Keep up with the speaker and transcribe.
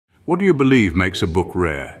What do you believe makes a book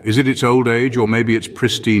rare? Is it its old age or maybe its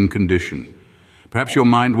pristine condition? Perhaps your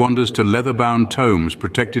mind wanders to leather-bound tomes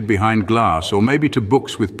protected behind glass, or maybe to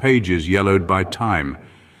books with pages yellowed by time.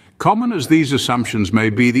 Common as these assumptions may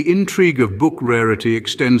be, the intrigue of book rarity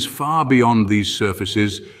extends far beyond these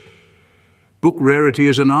surfaces. Book rarity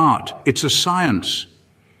is an art, it's a science.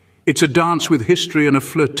 It's a dance with history and a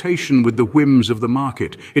flirtation with the whims of the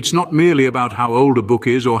market. It's not merely about how old a book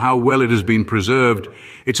is or how well it has been preserved.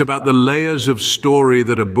 It's about the layers of story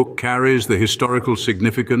that a book carries, the historical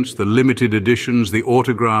significance, the limited editions, the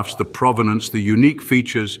autographs, the provenance, the unique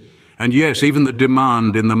features, and yes, even the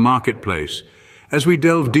demand in the marketplace. As we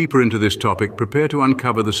delve deeper into this topic, prepare to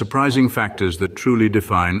uncover the surprising factors that truly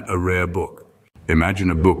define a rare book.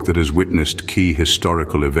 Imagine a book that has witnessed key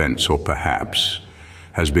historical events, or perhaps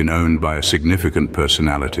has been owned by a significant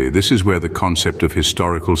personality. This is where the concept of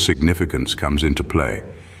historical significance comes into play.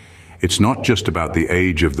 It's not just about the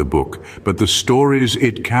age of the book, but the stories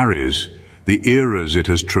it carries, the eras it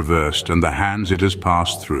has traversed, and the hands it has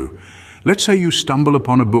passed through. Let's say you stumble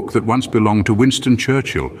upon a book that once belonged to Winston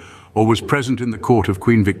Churchill or was present in the court of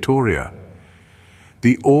Queen Victoria.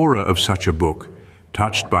 The aura of such a book,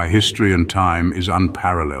 touched by history and time, is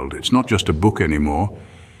unparalleled. It's not just a book anymore.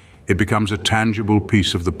 It becomes a tangible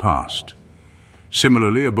piece of the past.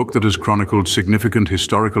 Similarly, a book that has chronicled significant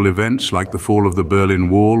historical events like the fall of the Berlin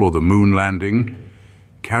Wall or the moon landing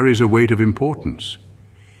carries a weight of importance.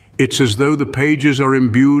 It's as though the pages are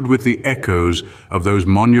imbued with the echoes of those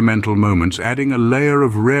monumental moments, adding a layer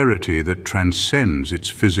of rarity that transcends its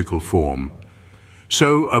physical form.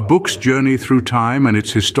 So, a book's journey through time and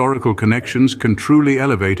its historical connections can truly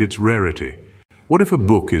elevate its rarity. What if a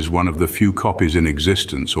book is one of the few copies in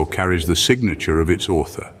existence or carries the signature of its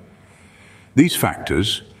author? These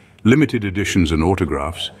factors, limited editions and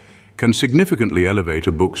autographs, can significantly elevate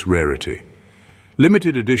a book's rarity.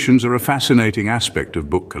 Limited editions are a fascinating aspect of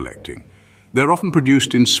book collecting. They're often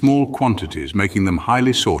produced in small quantities, making them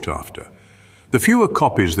highly sought after. The fewer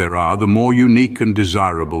copies there are, the more unique and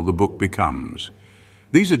desirable the book becomes.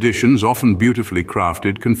 These editions, often beautifully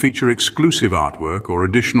crafted, can feature exclusive artwork or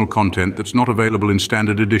additional content that's not available in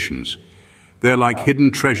standard editions. They're like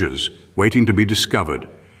hidden treasures waiting to be discovered.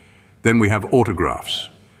 Then we have autographs.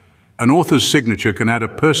 An author's signature can add a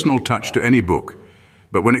personal touch to any book,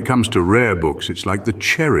 but when it comes to rare books, it's like the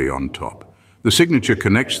cherry on top. The signature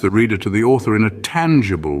connects the reader to the author in a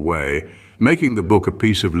tangible way, making the book a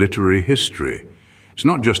piece of literary history. It's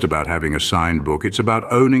not just about having a signed book, it's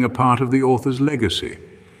about owning a part of the author's legacy.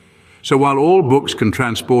 So while all books can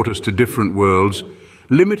transport us to different worlds,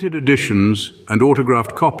 limited editions and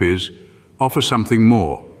autographed copies offer something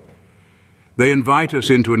more. They invite us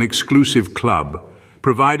into an exclusive club,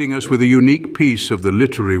 providing us with a unique piece of the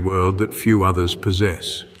literary world that few others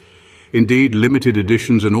possess. Indeed, limited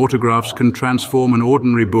editions and autographs can transform an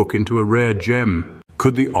ordinary book into a rare gem.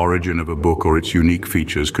 Could the origin of a book or its unique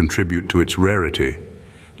features contribute to its rarity?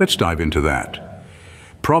 Let's dive into that.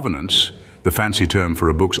 Provenance, the fancy term for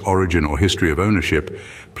a book's origin or history of ownership,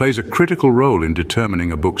 plays a critical role in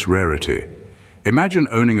determining a book's rarity. Imagine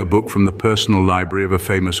owning a book from the personal library of a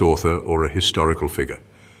famous author or a historical figure.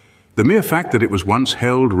 The mere fact that it was once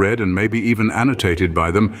held, read, and maybe even annotated by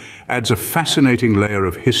them adds a fascinating layer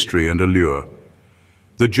of history and allure.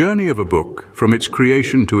 The journey of a book, from its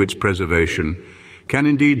creation to its preservation, can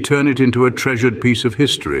indeed turn it into a treasured piece of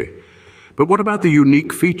history. But what about the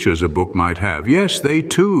unique features a book might have? Yes, they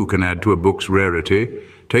too can add to a book's rarity.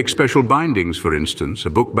 Take special bindings, for instance. A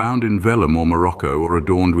book bound in vellum or morocco or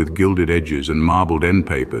adorned with gilded edges and marbled end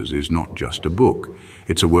papers is not just a book,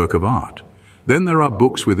 it's a work of art. Then there are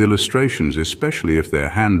books with illustrations, especially if they're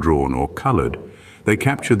hand-drawn or colored. They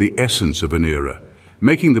capture the essence of an era,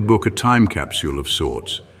 making the book a time capsule of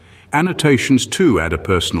sorts. Annotations too add a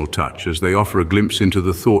personal touch, as they offer a glimpse into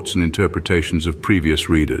the thoughts and interpretations of previous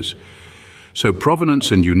readers. So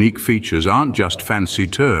provenance and unique features aren't just fancy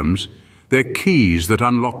terms, they're keys that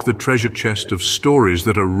unlock the treasure chest of stories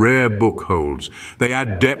that a rare book holds. They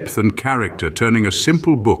add depth and character, turning a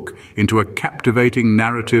simple book into a captivating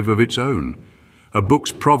narrative of its own. A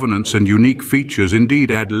book's provenance and unique features indeed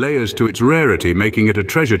add layers to its rarity, making it a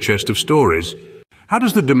treasure chest of stories. How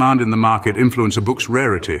does the demand in the market influence a book's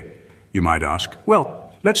rarity, you might ask?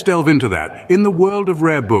 Well, let's delve into that. In the world of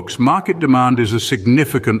rare books, market demand is a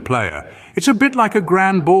significant player. It's a bit like a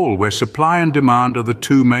grand ball where supply and demand are the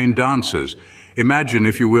two main dancers. Imagine,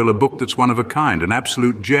 if you will, a book that's one of a kind, an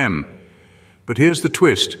absolute gem. But here's the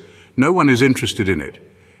twist. No one is interested in it.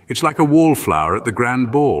 It's like a wallflower at the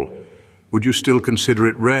grand ball. Would you still consider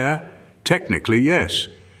it rare? Technically, yes.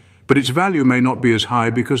 But its value may not be as high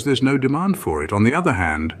because there's no demand for it. On the other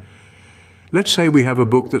hand, Let's say we have a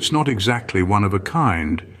book that's not exactly one of a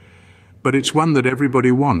kind, but it's one that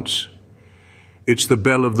everybody wants. It's the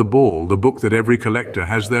belle of the ball, the book that every collector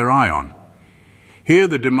has their eye on. Here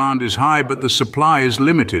the demand is high, but the supply is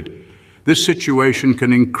limited. This situation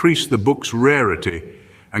can increase the book's rarity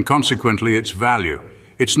and consequently its value.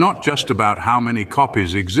 It's not just about how many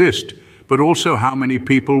copies exist, but also how many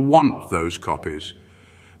people want those copies.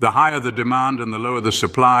 The higher the demand and the lower the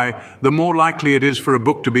supply, the more likely it is for a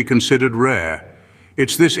book to be considered rare.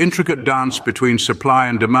 It's this intricate dance between supply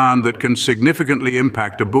and demand that can significantly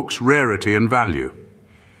impact a book's rarity and value.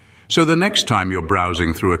 So the next time you're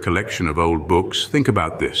browsing through a collection of old books, think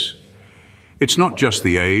about this. It's not just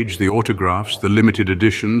the age, the autographs, the limited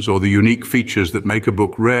editions, or the unique features that make a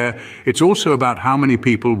book rare. It's also about how many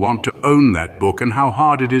people want to own that book and how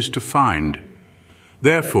hard it is to find.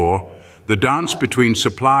 Therefore, the dance between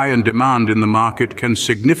supply and demand in the market can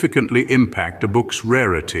significantly impact a book's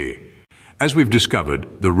rarity. As we've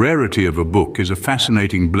discovered, the rarity of a book is a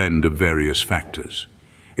fascinating blend of various factors.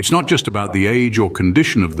 It's not just about the age or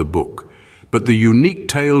condition of the book, but the unique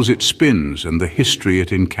tales it spins and the history it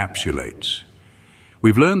encapsulates.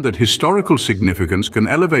 We've learned that historical significance can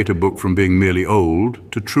elevate a book from being merely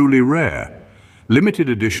old to truly rare. Limited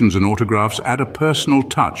editions and autographs add a personal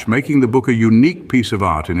touch, making the book a unique piece of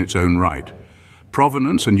art in its own right.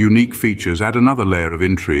 Provenance and unique features add another layer of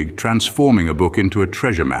intrigue, transforming a book into a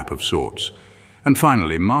treasure map of sorts. And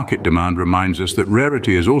finally, market demand reminds us that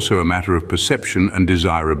rarity is also a matter of perception and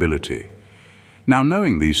desirability. Now,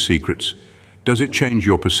 knowing these secrets, does it change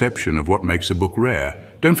your perception of what makes a book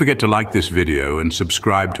rare? Don't forget to like this video and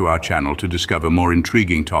subscribe to our channel to discover more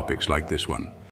intriguing topics like this one.